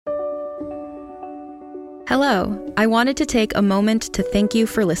Hello, I wanted to take a moment to thank you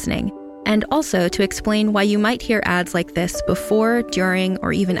for listening, and also to explain why you might hear ads like this before, during,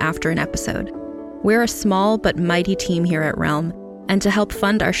 or even after an episode. We're a small but mighty team here at Realm, and to help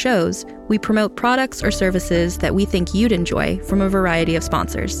fund our shows, we promote products or services that we think you'd enjoy from a variety of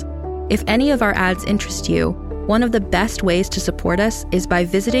sponsors. If any of our ads interest you, one of the best ways to support us is by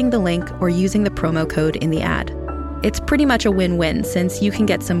visiting the link or using the promo code in the ad. It's pretty much a win-win since you can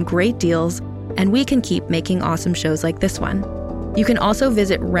get some great deals and we can keep making awesome shows like this one. You can also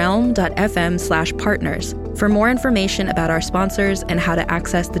visit realm.fm/partners for more information about our sponsors and how to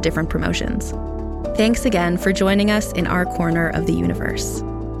access the different promotions. Thanks again for joining us in our corner of the universe.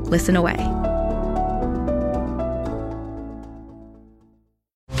 Listen away.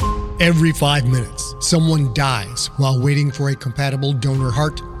 Every 5 minutes, someone dies while waiting for a compatible donor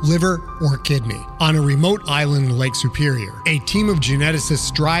heart, liver, or kidney. On a remote island in Lake Superior, a team of geneticists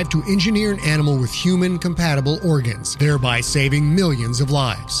strive to engineer an animal with human-compatible organs, thereby saving millions of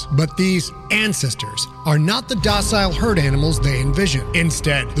lives. But these ancestors are not the docile herd animals they envision.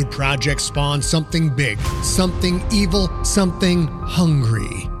 Instead, the project spawns something big, something evil, something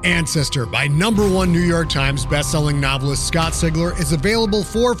hungry. Ancestor by #1 New York Times bestselling novelist Scott Sigler is available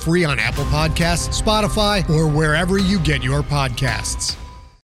for free on Apple Podcasts, Spotify, or wherever you get your podcasts.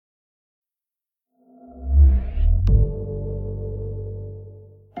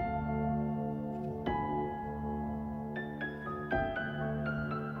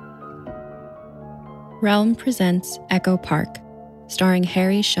 Realm presents Echo Park, starring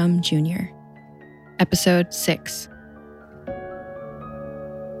Harry Shum Jr. Episode 6.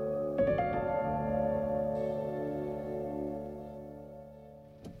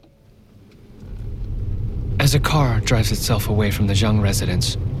 As a car drives itself away from the Zhang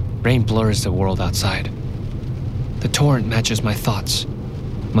residence, rain blurs the world outside. The torrent matches my thoughts,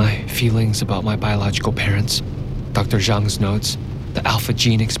 my feelings about my biological parents, Dr. Zhang's notes, the alpha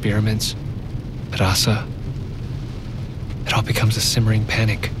gene experiments, Rasa. It all becomes a simmering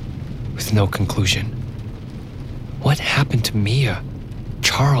panic with no conclusion. What happened to Mia?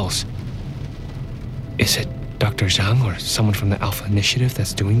 Charles? Is it Dr. Zhang or someone from the Alpha Initiative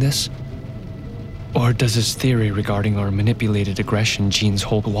that's doing this? Or does his theory regarding our manipulated aggression genes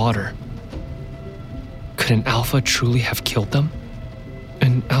hold water? Could an Alpha truly have killed them?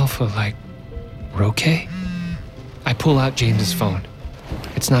 An Alpha like Roque? I pull out James's phone.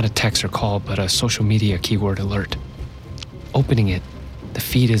 It's not a text or call, but a social media keyword alert. Opening it, the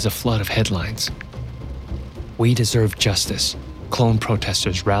feed is a flood of headlines. We deserve justice. Clone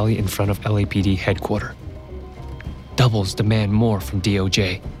protesters rally in front of LAPD headquarters. Doubles demand more from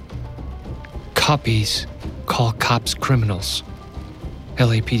DOJ. Copies call cops criminals.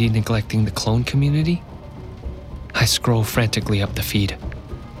 LAPD neglecting the clone community? I scroll frantically up the feed.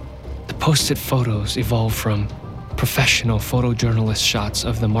 The posted photos evolve from professional photojournalist shots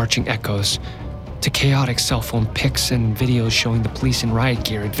of the marching echoes to chaotic cell phone pics and videos showing the police in riot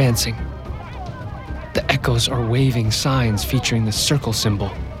gear advancing. The echoes are waving signs featuring the circle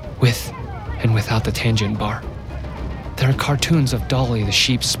symbol, with and without the tangent bar. There are cartoons of Dolly the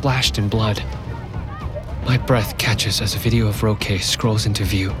sheep splashed in blood. My breath catches as a video of Roque scrolls into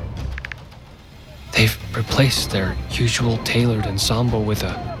view. They've replaced their usual tailored ensemble with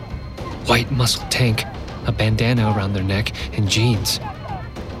a white muscle tank, a bandana around their neck, and jeans.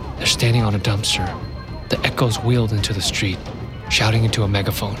 They're standing on a dumpster. The echoes wheeled into the street, shouting into a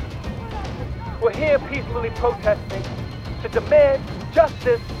megaphone. We're here peacefully protesting to demand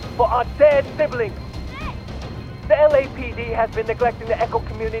justice for our dead siblings. The LAPD has been neglecting the Echo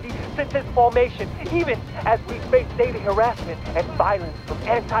community since its formation, even as we face daily harassment and violence from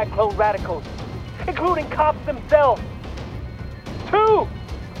anti-clone radicals, including cops themselves. 2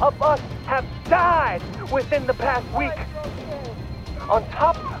 of us have died within the past week. On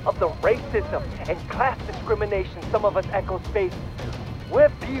top of the racism and class discrimination some of us Echoes face, we're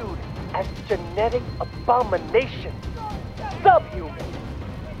viewed as genetic abominations, subhuman.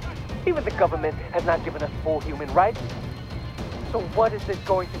 Even the government has not given us full human rights. So what is it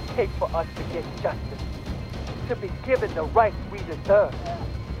going to take for us to get justice? To be given the rights we deserve?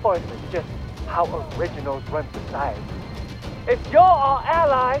 Or is it just how originals run society? If you're our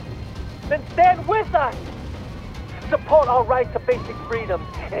allies, then stand with us. Support our right to basic freedoms.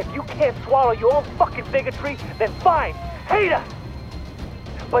 And if you can't swallow your own fucking bigotry, then fine, hate us.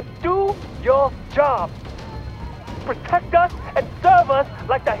 But do your job. Protect us and serve us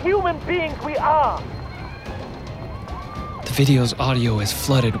like the human beings we are. The video's audio is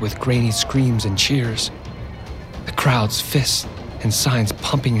flooded with grainy screams and cheers. The crowd's fists and signs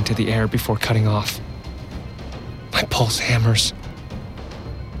pumping into the air before cutting off. My pulse hammers.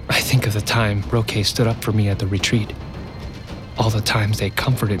 I think of the time Roque stood up for me at the retreat. All the times they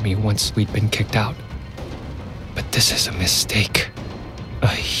comforted me once we'd been kicked out. But this is a mistake. A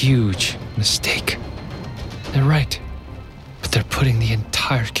huge mistake. They're right. But they're putting the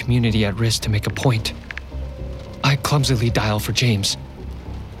entire community at risk to make a point. I clumsily dial for James.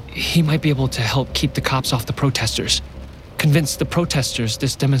 He might be able to help keep the cops off the protesters. Convince the protesters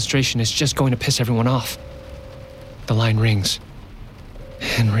this demonstration is just going to piss everyone off. The line rings.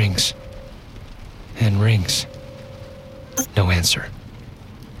 And rings. And rings. No answer.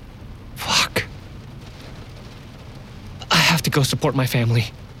 Fuck. I have to go support my family.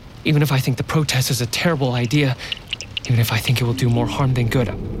 Even if I think the protest is a terrible idea, even if I think it will do more harm than good,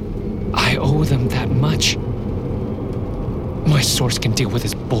 I owe them that much. My source can deal with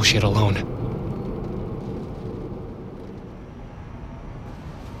this bullshit alone.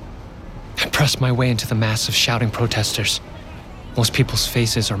 I press my way into the mass of shouting protesters. Most people's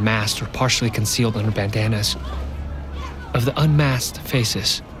faces are masked or partially concealed under bandanas. Of the unmasked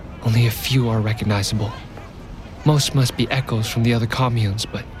faces, only a few are recognizable. Most must be echoes from the other communes,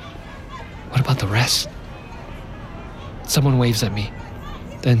 but what about the rest? Someone waves at me,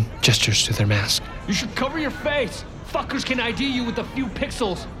 then gestures to their mask. You should cover your face! Fuckers can ID you with a few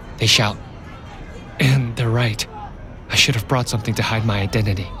pixels! They shout. And they're right. I should have brought something to hide my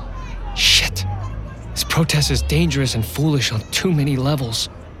identity. Shit. This protest is dangerous and foolish on too many levels.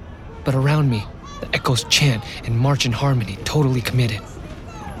 But around me, the echoes chant and march in harmony, totally committed.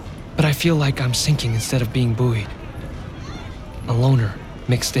 But I feel like I'm sinking instead of being buoyed. A loner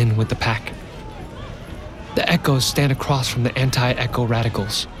mixed in with the pack. The echoes stand across from the anti-echo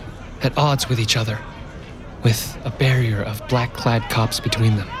radicals, at odds with each other, with a barrier of black-clad cops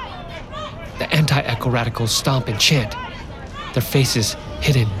between them. The anti-echo radicals stomp and chant, their faces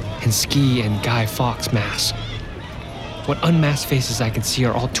hidden in Ski and Guy Fawkes masks. What unmasked faces I can see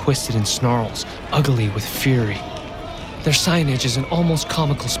are all twisted in snarls, ugly with fury. Their signage is an almost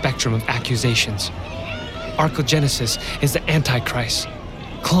comical spectrum of accusations. Archogenesis is the Antichrist.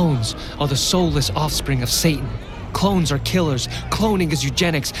 Clones are the soulless offspring of Satan. Clones are killers. Cloning is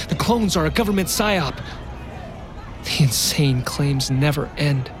eugenics. The clones are a government psyop. The insane claims never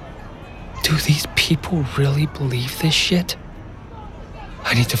end. Do these people really believe this shit?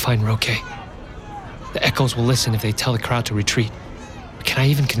 I need to find Roque. The echoes will listen if they tell the crowd to retreat. But can I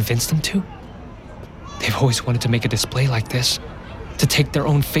even convince them to? They've always wanted to make a display like this, to take their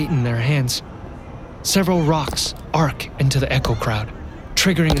own fate in their hands. Several rocks arc into the echo crowd,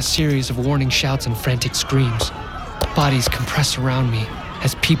 triggering a series of warning shouts and frantic screams. Bodies compress around me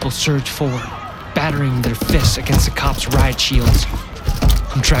as people surge forward, battering their fists against the cops' riot shields.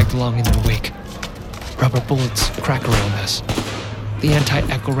 I'm dragged along in their wake. Rubber bullets crack around us. The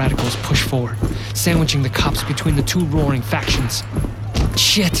anti-echo radicals push forward, sandwiching the cops between the two roaring factions.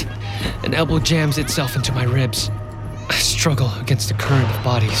 Shit! An elbow jams itself into my ribs. I struggle against the current of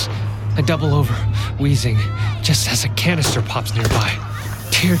bodies. I double over, wheezing, just as a canister pops nearby.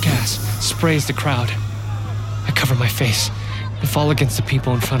 Tear gas sprays the crowd. I cover my face and fall against the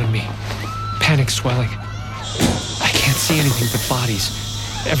people in front of me, panic swelling. I can't see anything but bodies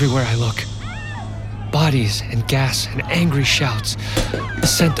everywhere I look. Bodies and gas and angry shouts, the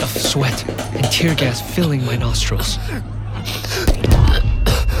scent of sweat and tear gas filling my nostrils.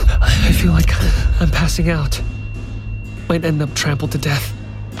 I feel like I'm passing out. Might end up trampled to death.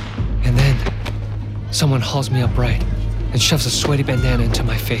 And then, someone hauls me upright and shoves a sweaty bandana into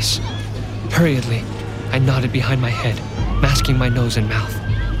my face. Hurriedly, I nodded behind my head, masking my nose and mouth.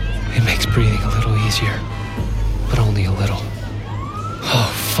 It makes breathing a little easier, but only a little.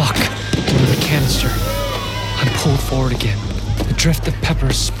 Oh, fuck. With a canister. I'm pulled forward again, a drift of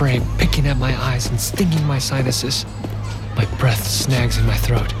pepper spray picking at my eyes and stinging my sinuses. My breath snags in my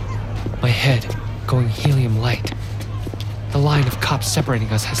throat, my head going helium light. The line of cops separating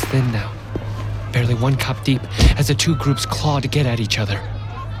us has thinned now, barely one cop deep as the two groups claw to get at each other.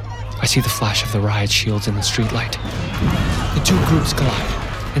 I see the flash of the riot shields in the streetlight. The two groups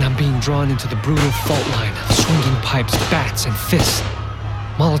collide, and I'm being drawn into the brutal fault line of swinging pipes, bats, and fists.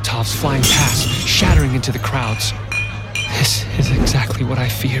 Molotovs flying past, shattering into the crowds. This is exactly what I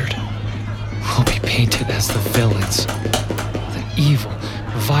feared. We'll be painted as the villains. The evil,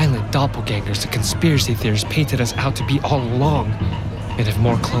 violent doppelgangers the conspiracy theorists painted us out to be all along. And if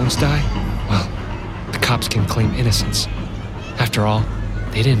more clones die, well, the cops can claim innocence. After all,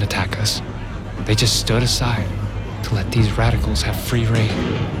 they didn't attack us. They just stood aside to let these radicals have free rein.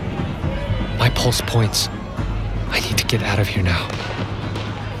 My pulse points. I need to get out of here now.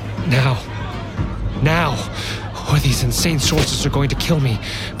 Now, or these insane sources are going to kill me,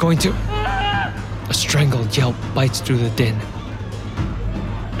 going to... A strangled yelp bites through the din.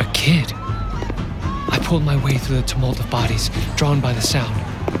 A kid. I pulled my way through the tumult of bodies, drawn by the sound,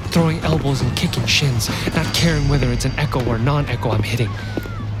 throwing elbows and kicking shins, not caring whether it's an echo or non-echo I'm hitting.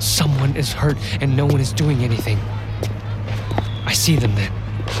 Someone is hurt and no one is doing anything. I see them then.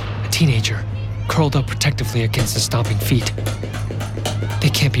 A teenager, curled up protectively against the stomping feet.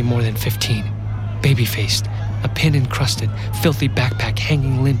 They can't be more than 15, baby-faced, a pin-encrusted, filthy backpack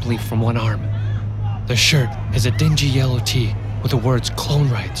hanging limply from one arm. Their shirt is a dingy yellow tee with the words "Clone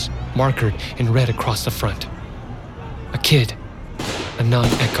Rights" markered in red across the front. A kid, a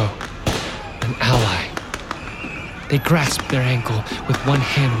non-echo, an ally. They grasp their ankle with one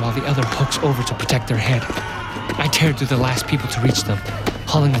hand while the other hooks over to protect their head. I tear through the last people to reach them,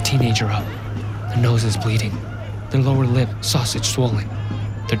 hauling the teenager up. Their nose is bleeding, their lower lip sausage swollen.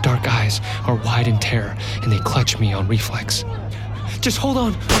 Their dark eyes are wide in terror, and they clutch me on reflex. Just hold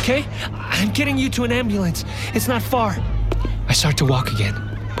on, okay? I'm getting you to an ambulance. It's not far. I start to walk again,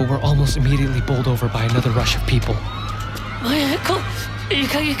 but we're almost immediately bowled over by another rush of people. My ankle!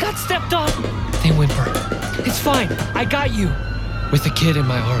 You got stepped on! They whimper. It's fine, I got you. With the kid in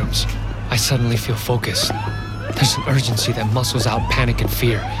my arms, I suddenly feel focused. There's an urgency that muscles out panic and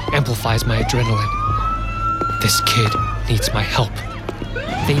fear, amplifies my adrenaline. This kid needs my help.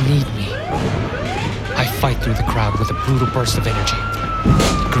 They need me. I fight through the crowd with a brutal burst of energy.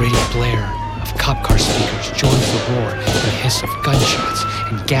 The grating blare of cop car speakers joins the roar and hiss of gunshots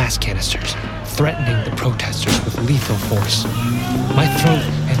and gas canisters, threatening the protesters with lethal force. My throat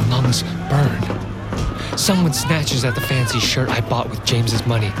and lungs burn. Someone snatches at the fancy shirt I bought with James's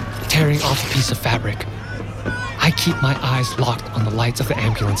money, tearing off a piece of fabric. I keep my eyes locked on the lights of the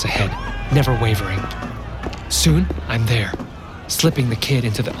ambulance ahead, never wavering. Soon, I'm there, slipping the kid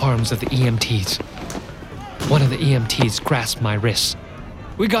into the arms of the EMTs. One of the EMTs grasps my wrists.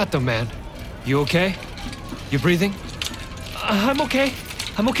 We got them, man. You okay? You breathing? I'm okay.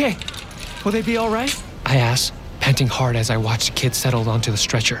 Will they be all right? I ask, panting hard as I watch the kid settled onto the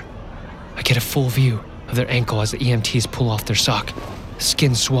stretcher. I get a full view of their ankle as the EMTs pull off their sock,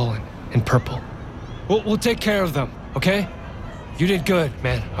 skin swollen and purple. We'll take care of them, okay? You did good,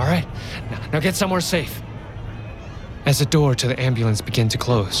 man, all right? Now get somewhere safe. As the door to the ambulance begins to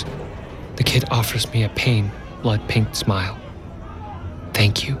close, the kid offers me a pained, blood-pink smile.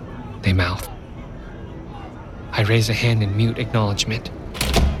 Thank you, they mouth. I raise a hand in mute acknowledgement,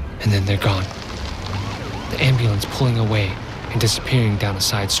 and then they're gone. The ambulance pulling away and disappearing down a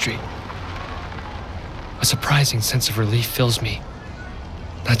side street. A surprising sense of relief fills me,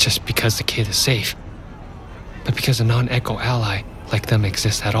 not just because the kid is safe, but because a non-echo ally like them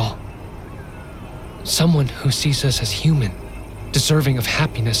exists at all. Someone who sees us as human, deserving of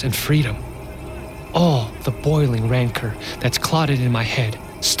happiness and freedom. All the boiling rancor that's clotted in my head,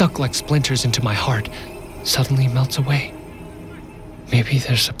 stuck like splinters into my heart, suddenly melts away. Maybe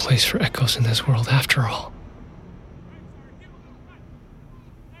there's a place for echoes in this world after all.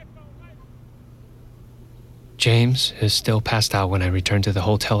 James is still passed out when I return to the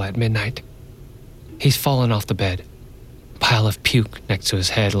hotel at midnight. He's fallen off the bed, a pile of puke next to his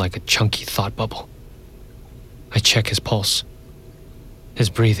head like a chunky thought bubble. I check his pulse, his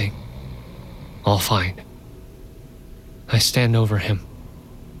breathing, all fine. I stand over him.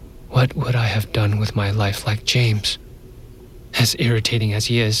 What would I have done with my life like James? As irritating as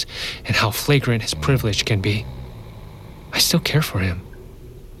he is, and how flagrant his privilege can be, I still care for him,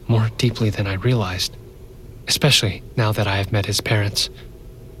 more deeply than I realized, especially now that I have met his parents.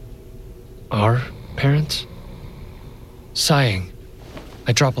 Our parents? Sighing,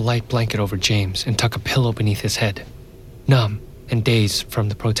 I drop a light blanket over James and tuck a pillow beneath his head. Numb and dazed from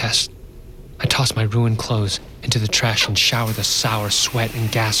the protest, I toss my ruined clothes into the trash and shower the sour sweat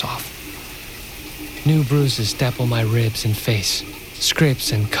and gas off. New bruises dapple my ribs and face.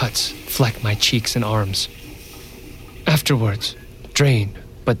 Scrapes and cuts fleck my cheeks and arms. Afterwards, drained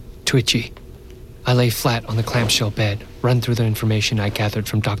but twitchy, I lay flat on the clamshell bed, run through the information I gathered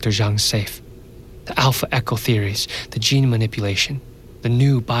from Dr. Zhang's safe. The alpha echo theories, the gene manipulation, the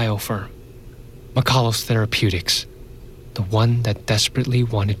new biofirm, Makalos Therapeutics, the one that desperately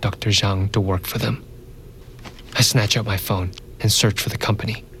wanted Dr. Zhang to work for them. I snatch up my phone and search for the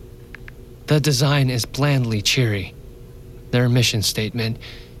company. The design is blandly cheery. Their mission statement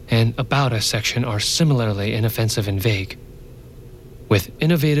and About Us section are similarly inoffensive and vague. With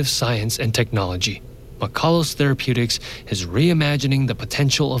innovative science and technology, Makalos Therapeutics is reimagining the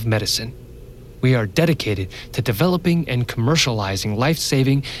potential of medicine. We are dedicated to developing and commercializing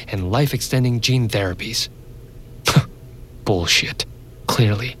life-saving and life-extending gene therapies. Bullshit.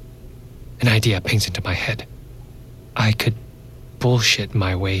 Clearly. An idea pings into my head. I could bullshit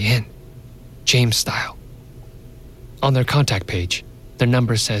my way in. James style. On their contact page, Their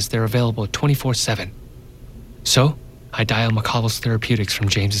number says they're available 24/7. So, I dial McCullough's Therapeutics from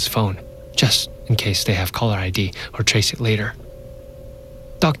James's phone, just in case they have caller ID or trace it later.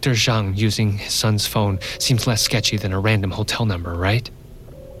 Dr. Zhang using his son's phone seems less sketchy than a random hotel number, right?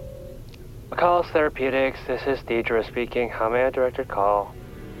 McCall's Therapeutics, this is Deidre speaking. How may I direct your call?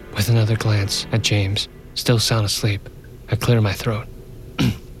 With another glance at James, still sound asleep, I clear my throat.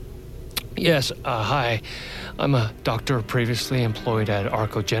 Yes, hi. I'm a doctor previously employed at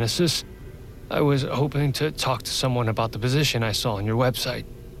Arcogenesis. I was hoping to talk to someone about the position I saw on your website.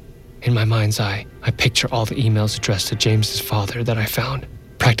 In my mind's eye, I picture all the emails addressed to James's father that I found,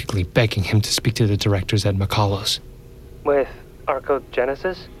 practically begging him to speak to the directors at McCullough's. With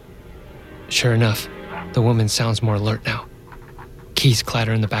Arcogenesis? Sure enough, the woman sounds more alert now. Keys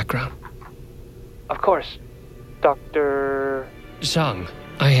clatter in the background. Of course. Dr. Zhang,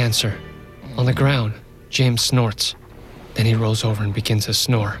 I answer. On the ground, James snorts. Then he rolls over and begins to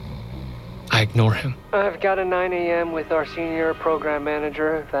snore. I ignore him. I've got a 9 a.m. with our senior program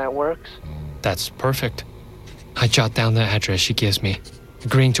manager, if that works. That's perfect. I jot down the address she gives me,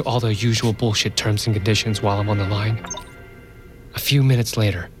 agreeing to all the usual bullshit terms and conditions while I'm on the line. A few minutes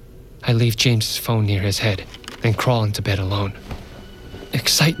later, I leave James's phone near his head, then crawl into bed alone.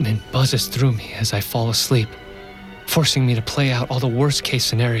 Excitement buzzes through me as I fall asleep, forcing me to play out all the worst-case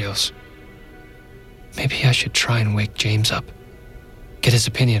scenarios. Maybe I should try and wake James up, get his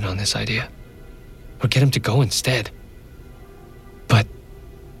opinion on this idea, or get him to go instead. But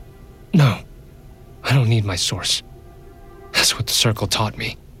no, I don't need my source. That's what the circle taught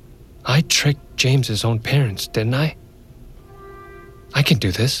me. I tricked James's own parents, didn't I? I can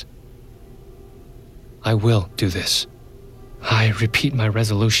do this. I will do this. I repeat my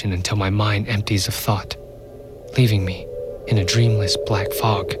resolution until my mind empties of thought, leaving me in a dreamless black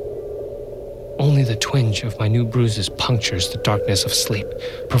fog. Only the twinge of my new bruises punctures the darkness of sleep,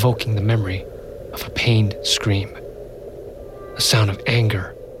 provoking the memory of a pained scream. A sound of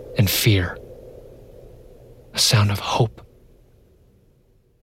anger and fear. A sound of hope.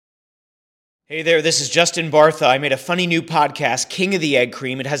 Hey there, this is Justin Bartha. I made a funny new podcast, King of the Egg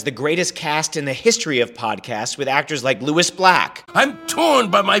Cream. It has the greatest cast in the history of podcasts with actors like Louis Black. I'm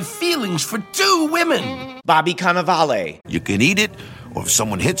torn by my feelings for two women. Bobby Cannavale. You can eat it, or if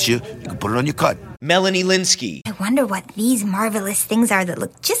someone hits you, you can put it on your cut. Melanie Linsky. I wonder what these marvelous things are that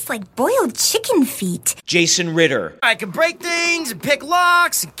look just like boiled chicken feet. Jason Ritter. I can break things and pick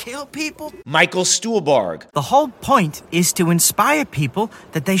locks and kill people. Michael Stuhlbarg. The whole point is to inspire people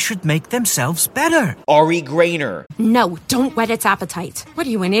that they should make themselves better. Ari Grainer. No, don't whet its appetite. What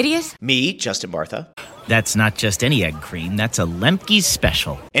are you, an idiot? Me, Justin Bartha. That's not just any egg cream, that's a Lemke's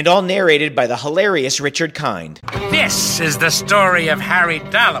special. And all narrated by the hilarious Richard Kind. This is the story of Harry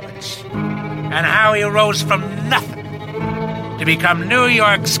Dalowitz and how he rose from nothing to become New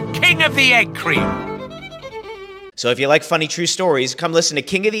York's King of the Egg Cream. So if you like funny true stories, come listen to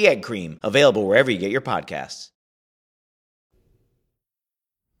King of the Egg Cream, available wherever you get your podcasts.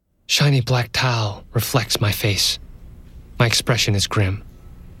 Shiny black towel reflects my face. My expression is grim,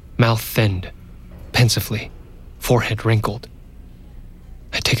 mouth thinned, pensively, forehead wrinkled.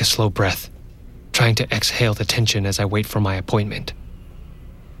 I take a slow breath, trying to exhale the tension as I wait for my appointment.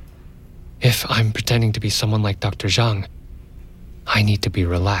 If I'm pretending to be someone like Dr. Zhang, I need to be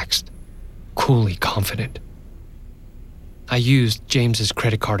relaxed, coolly confident. I used James's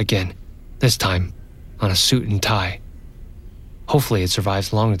credit card again, this time on a suit and tie. Hopefully it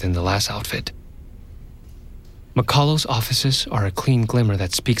survives longer than the last outfit. McCullough's offices are a clean glimmer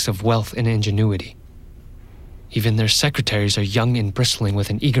that speaks of wealth and ingenuity. Even their secretaries are young and bristling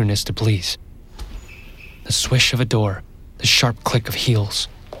with an eagerness to please. The swish of a door, the sharp click of heels.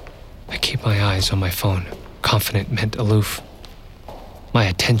 I keep my eyes on my phone, confident meant aloof. My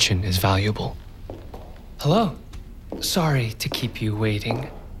attention is valuable. Hello. Sorry to keep you waiting,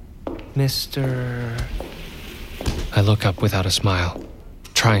 Mr. I look up without a smile,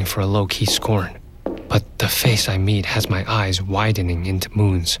 trying for a low-key scorn. But the face I meet has my eyes widening into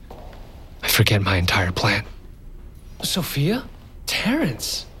moons. I forget my entire plan. Sophia?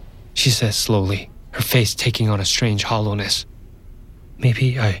 Terrence? She says slowly, her face taking on a strange hollowness.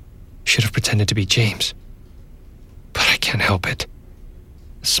 Maybe I should have pretended to be James. But I can't help it.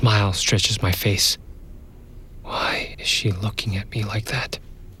 A smile stretches my face. Why is she looking at me like that?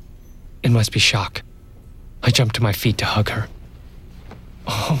 It must be shock. I jump to my feet to hug her.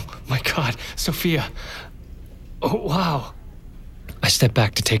 Oh my God, Sophia. Oh, wow. I step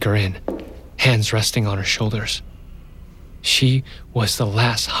back to take her in, hands resting on her shoulders. She was the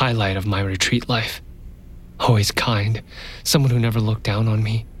last highlight of my retreat life. Always kind, someone who never looked down on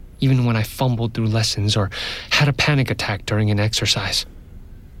me, even when I fumbled through lessons or had a panic attack during an exercise.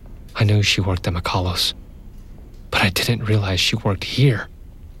 I knew she worked at McCullough's, but I didn't realize she worked here.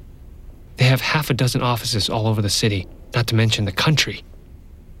 They have half a dozen offices all over the city, not to mention the country.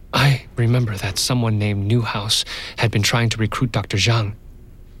 I remember that someone named Newhouse had been trying to recruit Dr. Zhang.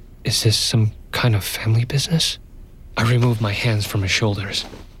 Is this some kind of family business? I removed my hands from his shoulders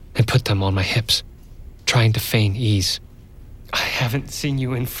and put them on my hips, trying to feign ease. I haven't seen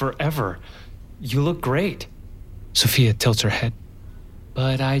you in forever. You look great. Sophia tilts her head.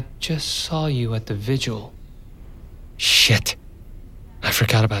 But I just saw you at the vigil. Shit. I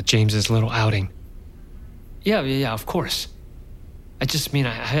forgot about James's little outing. Yeah, of course. I just mean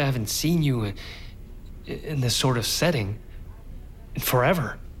I haven't seen you in this sort of setting in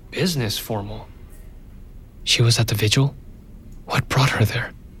forever. Business formal. She was at the vigil? What brought her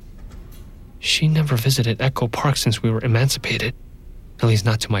there? She never visited Echo Park since we were emancipated, at least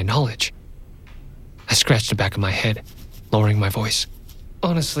not to my knowledge. I scratched the back of my head, lowering my voice.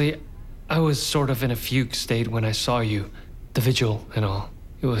 Honestly, I was sort of in a fugue state when I saw you, the vigil and all.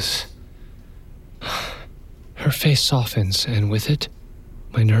 It was... Her face softens, and with it,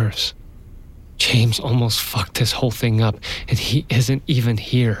 my nerves. James almost fucked this whole thing up, and he isn't even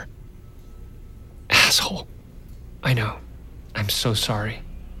here. Asshole. I know. I'm so sorry.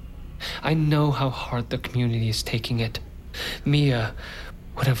 I know how hard the community is taking it. Mia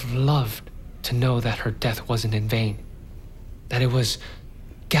would have loved to know that her death wasn't in vain. That it was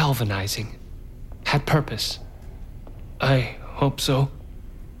galvanizing. Had purpose. I hope so.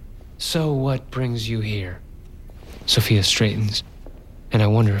 So what brings you here? Sophia straightens, and I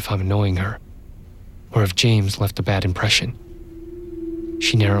wonder if I'm annoying her, or if James left a bad impression.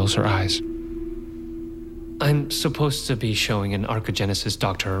 She narrows her eyes. I'm supposed to be showing an Archogenesis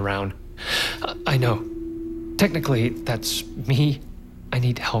doctor around. I know. Technically, that's me. I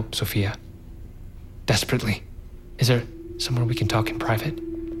need help, Sophia. Desperately. Is there somewhere we can talk in private?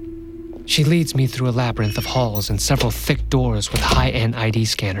 She leads me through a labyrinth of halls and several thick doors with high-end ID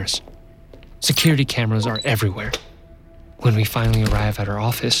scanners. Security cameras are everywhere. When we finally arrive at her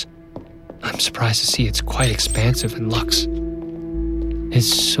office, I'm surprised to see it's quite expansive and luxe.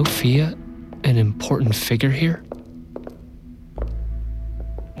 Is Sophia an important figure here?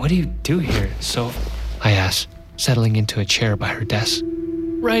 What do you do here, Soph? I ask, settling into a chair by her desk.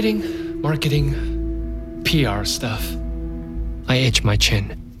 Writing, marketing, PR stuff. I itch my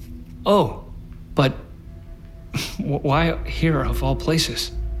chin. Oh, but why here of all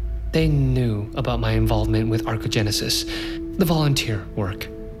places? They knew about my involvement with Archogenesis, the volunteer work.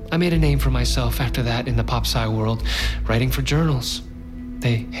 I made a name for myself after that in the pop sci world, writing for journals.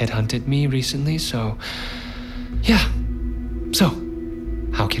 They headhunted me recently, so... Yeah. So,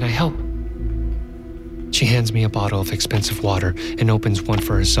 how can I help? She hands me a bottle of expensive water and opens one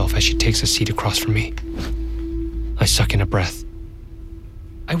for herself as she takes a seat across from me. I suck in a breath.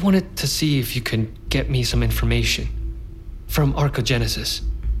 I wanted to see if you could get me some information from Archogenesis.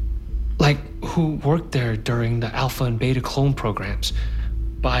 Like who worked there during the Alpha and Beta clone programs,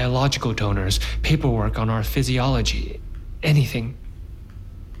 biological donors, paperwork on our physiology, anything.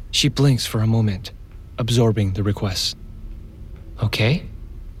 She blinks for a moment, absorbing the request. Okay.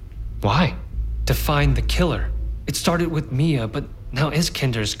 Why? To find the killer. It started with Mia, but now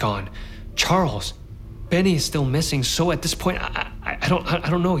Iskender's gone. Charles. Benny is still missing, so at this point, I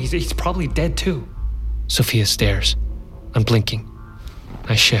don't know. He's probably dead too. Sophia stares, unblinking.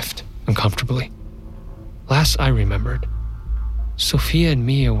 I shift uncomfortably. Last I remembered, Sophia and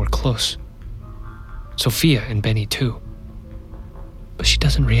Mia were close. Sophia and Benny too. But she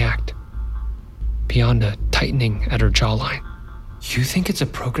doesn't react, beyond a tightening at her jawline. You think it's a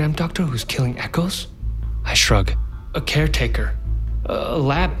program doctor who's killing echoes? I shrug. A caretaker. A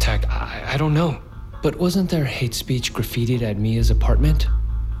lab tech. I don't know. But wasn't there hate speech graffitied at Mia's apartment?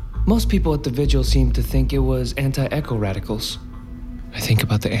 Most people at the vigil seemed to think it was anti-echo radicals. I think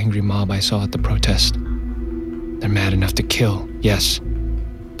about the angry mob I saw at the protest. They're mad enough to kill, yes,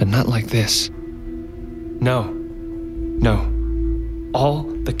 but not like this. No. All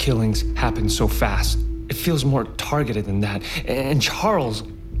the killings happen so fast. It feels more targeted than that. And Charles,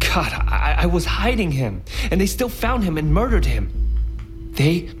 God, I was hiding him, and they still found him and murdered him.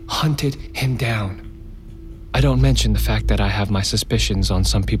 They hunted him down. I don't mention the fact that I have my suspicions on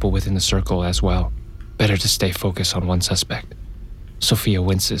some people within the circle as well. Better to stay focused on one suspect. Sophia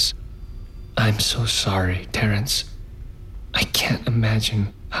winces. I'm so sorry, Terrence. I can't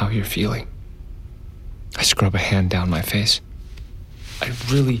imagine how you're feeling. I scrub a hand down my face. I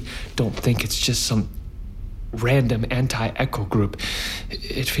really don't think it's just some random anti-echo group.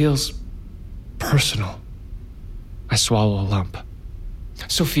 It feels personal. I swallow a lump.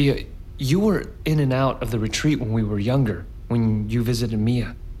 Sophia, you were in and out of the retreat when we were younger, when you visited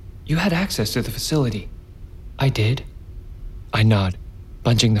Mia. You had access to the facility. I did. I nod,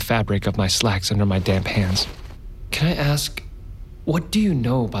 bunching the fabric of my slacks under my damp hands. Can I ask, what do you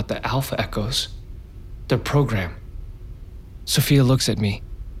know about the Alpha Echoes? Their program? Sophia looks at me.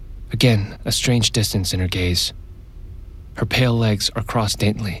 Again, a strange distance in her gaze. Her pale legs are crossed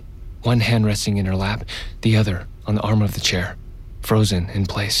daintily, one hand resting in her lap, the other on the arm of the chair, frozen in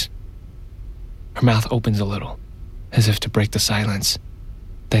place. Her mouth opens a little, as if to break the silence,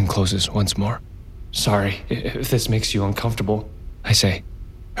 then closes once more. Sorry if this makes you uncomfortable, I say.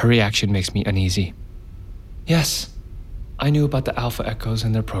 Her reaction makes me uneasy. Yes, I knew about the Alpha Echoes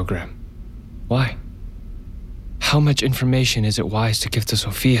and their program. Why? How much information is it wise to give to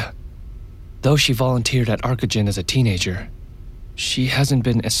Sophia? Though she volunteered at Arcogen as a teenager, she hasn't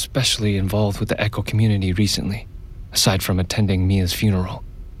been especially involved with the Echo community recently, aside from attending Mia's funeral.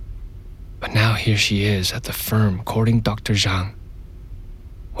 But now here she is at the firm courting Dr. Zhang.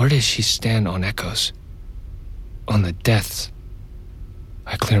 Where does she stand on Echoes? On the deaths?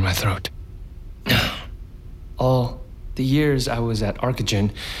 I clear my throat. All the years I was at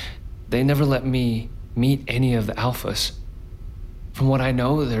Arcogen, they never let me meet any of the Alphas. From what I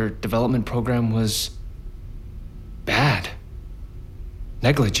know, their development program was bad,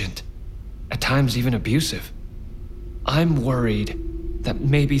 negligent, at times even abusive. I'm worried that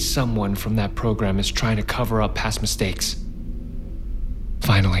maybe someone from that program is trying to cover up past mistakes.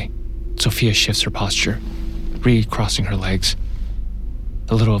 Finally, Sophia shifts her posture, recrossing her legs.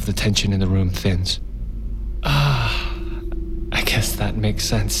 A little of the tension in the room thins. I guess that makes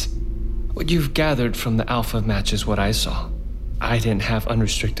sense. What you've gathered from the Alpha match is what I saw. I didn't have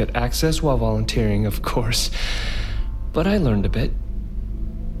unrestricted access while volunteering, of course, but I learned a bit.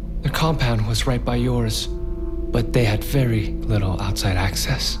 Their compound was right by yours, but they had very little outside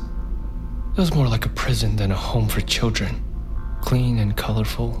access. It was more like a prison than a home for children. Clean and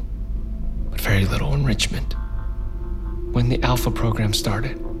colorful, but very little enrichment. When the Alpha program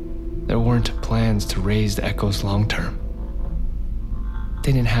started, there weren't plans to raise the Echoes long term.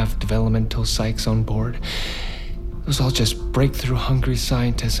 They didn't have developmental psychs on board. It was all just breakthrough-hungry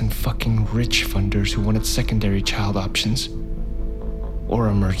scientists and fucking rich funders who wanted secondary child options, or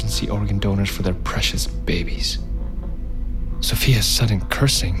emergency organ donors for their precious babies. Sophia's sudden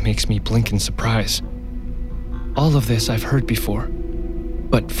cursing makes me blink in surprise. All of this I've heard before,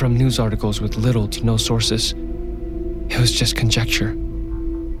 but from news articles with little to no sources. It was just conjecture.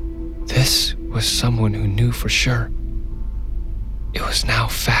 This was someone who knew for sure. It was now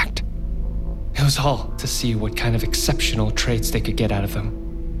fact. It was all to see what kind of exceptional traits they could get out of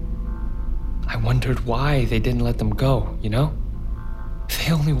them. I wondered why they didn't let them go, you know? If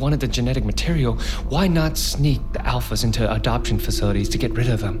they only wanted the genetic material, why not sneak the Alphas into adoption facilities to get rid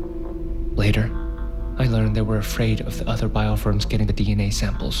of them? Later, I learned they were afraid of the other biofirms getting the DNA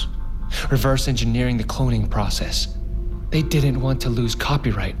samples, reverse engineering the cloning process. They didn't want to lose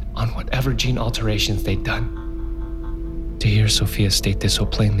copyright on whatever gene alterations they'd done. To hear Sophia state this so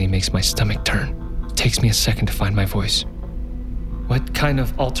plainly makes my stomach turn. It takes me a second to find my voice. What kind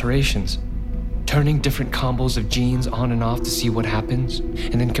of alterations? Turning different combos of genes on and off to see what happens,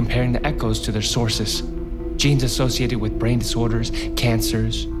 and then comparing the echoes to their sources. Genes associated with brain disorders,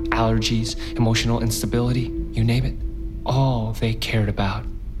 cancers, allergies, emotional instability, you name it. All they cared about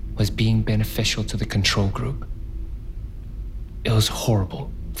was being beneficial to the control group. It was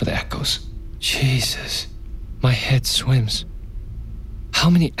horrible for the echoes. Jesus. My head swims.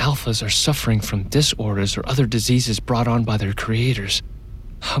 How many Alphas are suffering from disorders or other diseases brought on by their creators?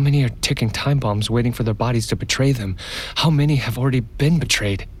 How many are ticking time bombs waiting for their bodies to betray them? How many have already been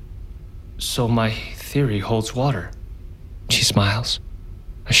betrayed? So my theory holds water. She smiles.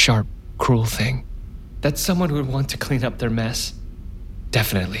 A sharp, cruel thing. That someone would want to clean up their mess.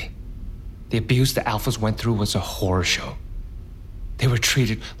 Definitely. The abuse the Alphas went through was a horror show. They were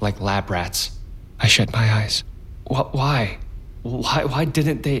treated like lab rats. I shut my eyes. Why? Why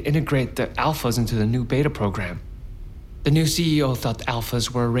didn't they integrate the Alphas into the new beta program? The new CEO thought the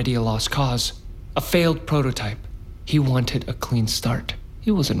Alphas were already a lost cause, a failed prototype. He wanted a clean start.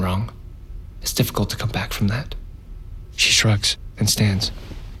 He wasn't wrong. It's difficult to come back from that. She shrugs and stands,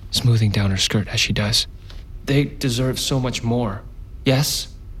 smoothing down her skirt as she does. They deserve so much more.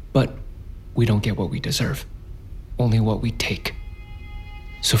 Yes, but we don't get what we deserve. Only what we take.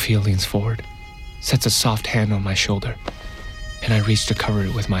 Sophia leans forward, sets a soft hand on my shoulder, and I reach to cover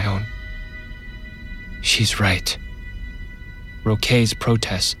it with my own. She's right. Roquet's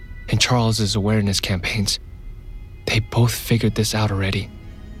protests and Charles's awareness campaigns, they both figured this out already.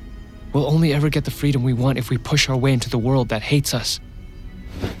 We'll only ever get the freedom we want if we push our way into the world that hates us.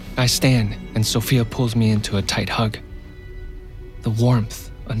 I stand, and Sophia pulls me into a tight hug. The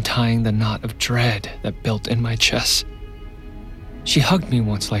warmth untying the knot of dread that built in my chest. She hugged me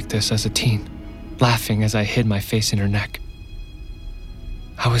once like this as a teen, laughing as I hid my face in her neck.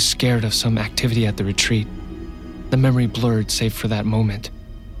 I was scared of some activity at the retreat. The memory blurred save for that moment.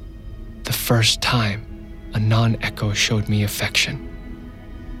 The first time a non-echo showed me affection.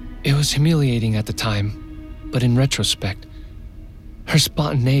 It was humiliating at the time, but in retrospect, her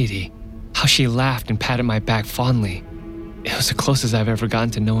spontaneity, how she laughed and patted my back fondly, it was the closest I've ever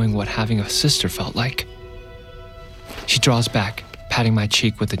gotten to knowing what having a sister felt like. She draws back, patting my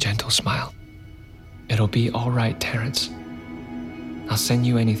cheek with a gentle smile. It'll be all right, Terrence. I'll send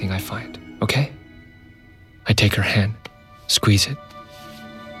you anything I find, okay? I take her hand, squeeze it.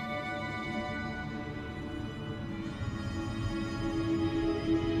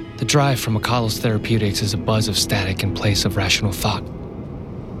 The drive from Akalos Therapeutics is a buzz of static in place of rational thought.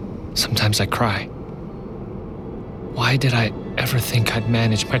 Sometimes I cry. Why did I ever think I'd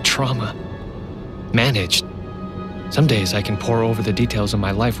manage my trauma? Managed? Some days I can pore over the details of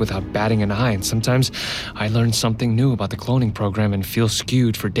my life without batting an eye, and sometimes I learn something new about the cloning program and feel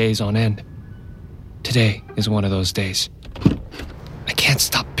skewed for days on end. Today is one of those days. I can't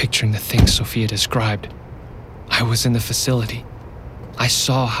stop picturing the things Sophia described. I was in the facility. I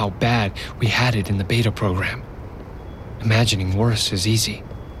saw how bad we had it in the beta program. Imagining worse is easy.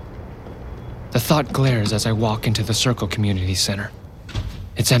 The thought glares as I walk into the Circle Community Center.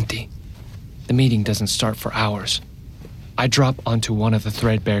 It's empty. The meeting doesn't start for hours. I drop onto one of the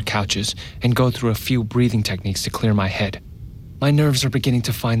threadbare couches and go through a few breathing techniques to clear my head. My nerves are beginning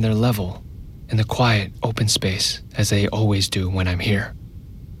to find their level in the quiet, open space, as they always do when I'm here.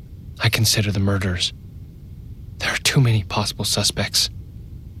 I consider the murders. There are too many possible suspects.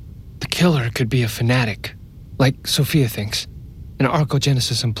 The killer could be a fanatic, like Sophia thinks, an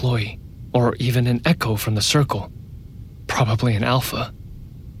Arcogenesis employee, or even an Echo from the Circle. Probably an Alpha.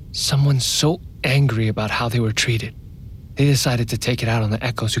 Someone so angry about how they were treated, they decided to take it out on the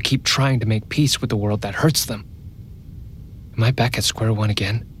Echoes who keep trying to make peace with the world that hurts them. Am I back at square one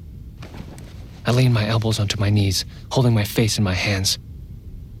again? I lean my elbows onto my knees, holding my face in my hands.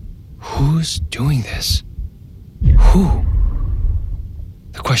 Who's doing this? Who?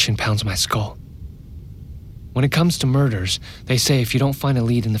 The question pounds my skull. When it comes to murders, they say if you don't find a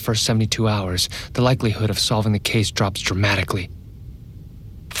lead in the first 72 hours, the likelihood of solving the case drops dramatically.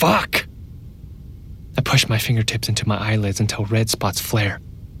 Fuck! I push my fingertips into my eyelids until red spots flare.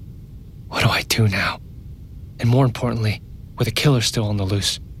 What do I do now? And more importantly, with a killer still on the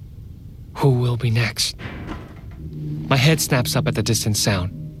loose, who will be next? My head snaps up at the distant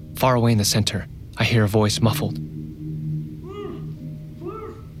sound. Far away in the center, I hear a voice muffled.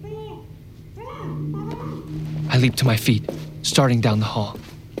 I leap to my feet, starting down the hall.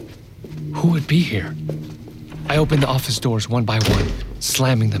 Who would be here? I open the office doors one by one,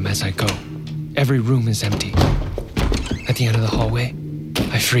 slamming them as I go. Every room is empty. At the end of the hallway,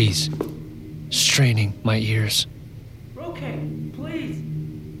 I freeze, straining my ears. Okay, please.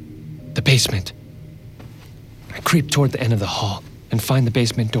 The basement. I creep toward the end of the hall and find the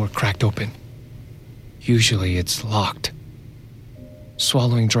basement door cracked open. Usually it's locked.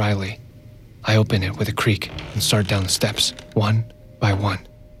 Swallowing dryly, I open it with a creak and start down the steps, one by one.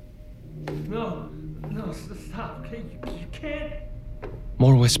 No, stop, okay? You can't.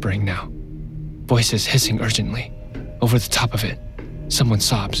 More whispering now. Voices hissing urgently. Over the top of it, someone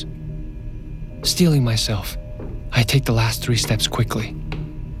sobs. Steeling myself, I take the last 3 steps quickly,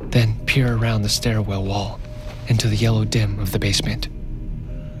 then peer around the stairwell wall into the yellow dim of the basement.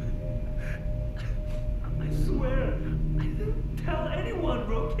 I swear, I didn't tell anyone,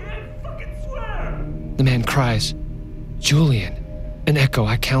 bro. Can't fucking swear. The man cries, Julian, an Echo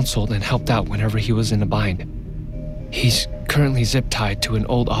I counseled and helped out whenever he was in a bind. He's currently zip-tied to an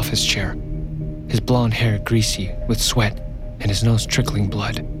old office chair, his blonde hair greasy with sweat and his nose trickling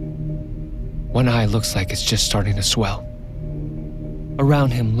blood. One eye looks like it's just starting to swell.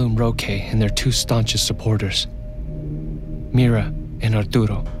 Around him loom Roque and their 2 staunchest supporters, Mira and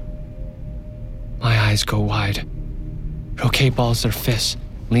Arturo. My eyes go wide. Roque balls their fists,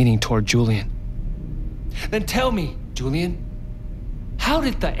 leaning toward Julian. Then tell me, Julian, how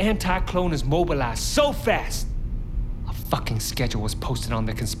did the anti-cloners mobilize so fast? A fucking schedule was posted on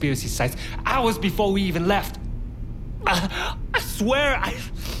the conspiracy sites hours before we even left. I swear,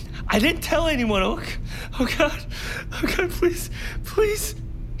 I didn't tell anyone. Oh God, please.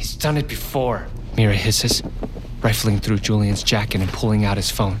 He's done it before, Mira hisses, rifling through Julian's jacket and pulling out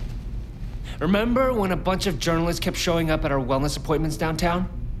his phone. Remember when a bunch of journalists kept showing up at our wellness appointments downtown?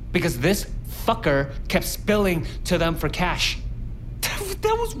 Because this fucker kept spilling to them for cash.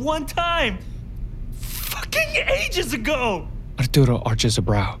 That was one time. Fucking ages ago. Arturo arches a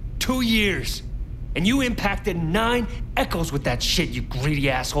brow. 2 years. And you impacted 9 echoes with that shit, you greedy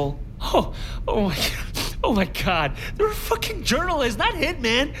asshole. Oh my God. They were fucking journalists, not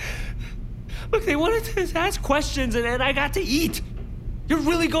hitmen. Look, they wanted to ask questions and I got to eat. You're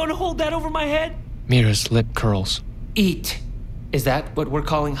really going to hold that over my head? Mira's lip curls. Eat. Is that what we're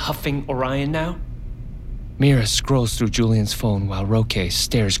calling huffing Orion now? Mira scrolls through Julian's phone while Roque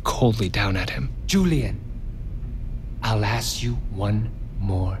stares coldly down at him. Julian, I'll ask you one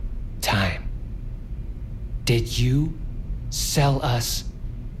more time. Did you sell us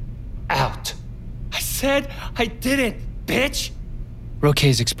out? I said I didn't, bitch!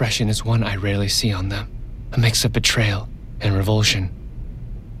 Roque's expression is one I rarely see on them, a mix of betrayal and revulsion.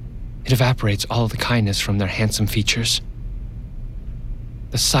 It evaporates all the kindness from their handsome features.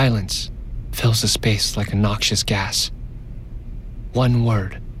 The silence fills the space like a noxious gas. One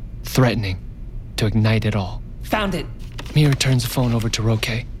word, threatening to ignite it all. Found it. Mira turns the phone over to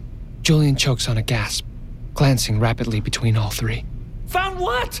Roque. Julian chokes on a gasp, glancing rapidly between all three. Found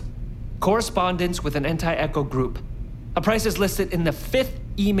what? Correspondence with an anti-echo group. A price is listed in the 5th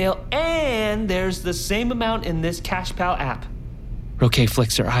email, and there's the same amount in this CashPal app. Roque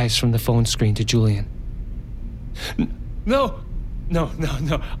flicks her eyes from the phone screen to Julian. No,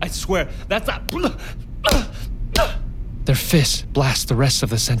 I swear, that's not... Their fists blast the rest of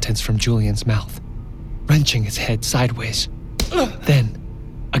the sentence from Julian's mouth, wrenching his head sideways. Then,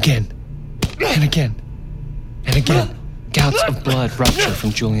 again, and again, and again, gouts of blood rupture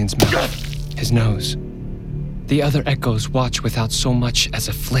from Julian's mouth, his nose. The other echoes watch without so much as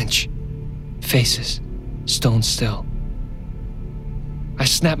a flinch, faces stone still. I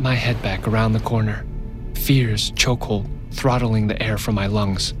snap my head back around the corner, fear's chokehold throttling the air from my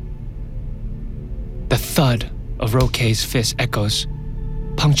lungs. The thud of Roque's fist echoes,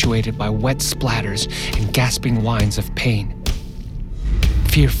 punctuated by wet splatters and gasping whines of pain.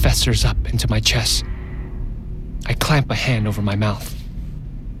 Fear festers up into my chest. I clamp a hand over my mouth.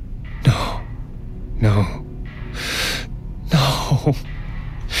 No.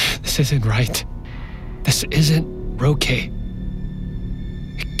 This isn't right. This isn't Roque.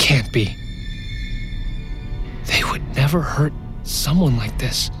 It can't be. They would never hurt someone like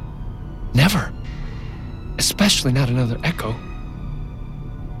this. Never. Especially not another echo.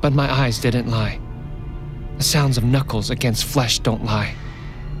 But my eyes didn't lie. The sounds of knuckles against flesh don't lie.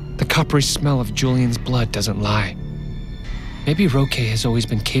 The coppery smell of Julian's blood doesn't lie. Maybe Roque has always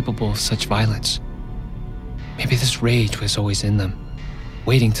been capable of such violence. Maybe this rage was always in them,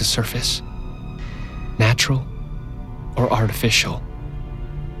 waiting to surface. Natural or artificial.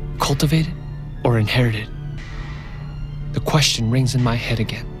 Cultivated or inherited. The question rings in my head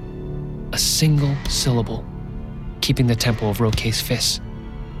again. A single syllable, keeping the tempo of Roque's fists.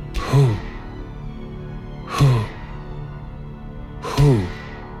 Who?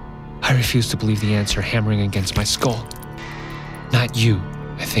 I refuse to believe the answer hammering against my skull. Not you,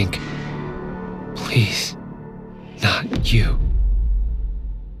 I think. Please, not you.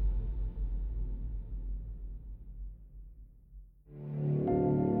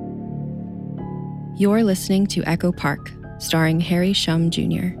 You're listening to Echo Park, starring Harry Shum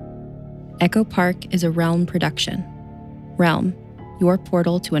Jr. Echo Park is a Realm production. Realm, your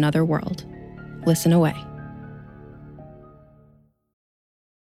portal to another world. Listen away.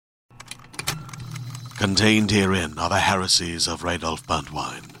 Contained herein are the heresies of Radolf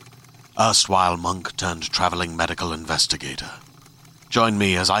Burntwine, erstwhile monk turned traveling medical investigator. Join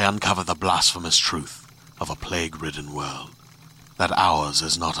me as I uncover the blasphemous truth of a plague-ridden world, that ours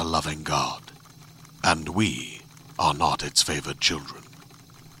is not a loving God, and we are not its favored children.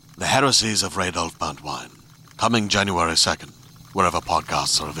 The heresies of Radolf Burntwine, coming January 2nd, wherever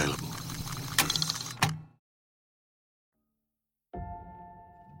podcasts are available.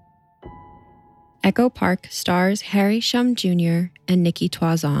 Echo Park stars Harry Shum Jr. and Nikki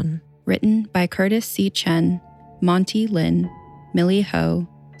Toison. Written by Curtis C. Chen, Monty Lin, Millie Ho,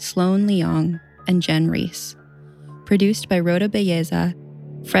 Sloan Leong, and Jen Reese. Produced by Rhoda Belleza,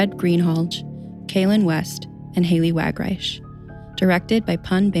 Fred Greenhalgh, Kaylin West, and Haley Wagreich. Directed by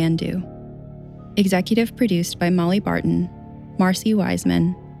Pun Bandhu. Executive produced by Molly Barton, Marcy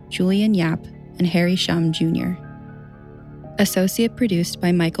Wiseman, Julian Yap, and Harry Shum Jr. Associate produced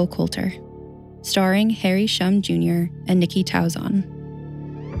by Michael Coulter. Starring Harry Shum Jr. and Nikki Toison.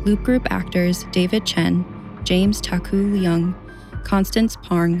 Loop Group actors David Chen, James Taku Leung, Constance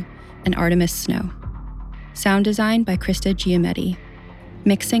Parng, and Artemis Snow. Sound design by Krista Giametti.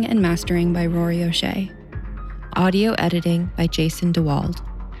 Mixing and mastering by Rory O'Shea. Audio editing by Jason DeWald.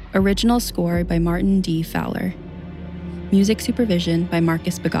 Original score by Martin D. Fowler. Music supervision by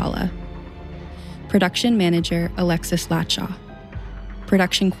Marcus Bagala. Production manager Alexis Latshaw.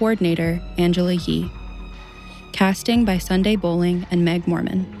 Production coordinator Angela Yee. Casting by Sunday Bowling and Meg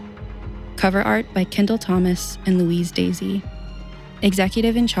Mormon. Cover art by Kendall Thomas and Louise Daisy.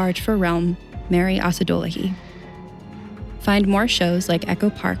 Executive in charge for Realm, Mary Asadolahi. Find more shows like Echo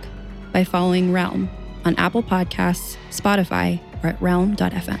Park by following Realm on Apple Podcasts, Spotify, or at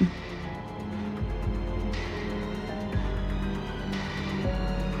realm.fm.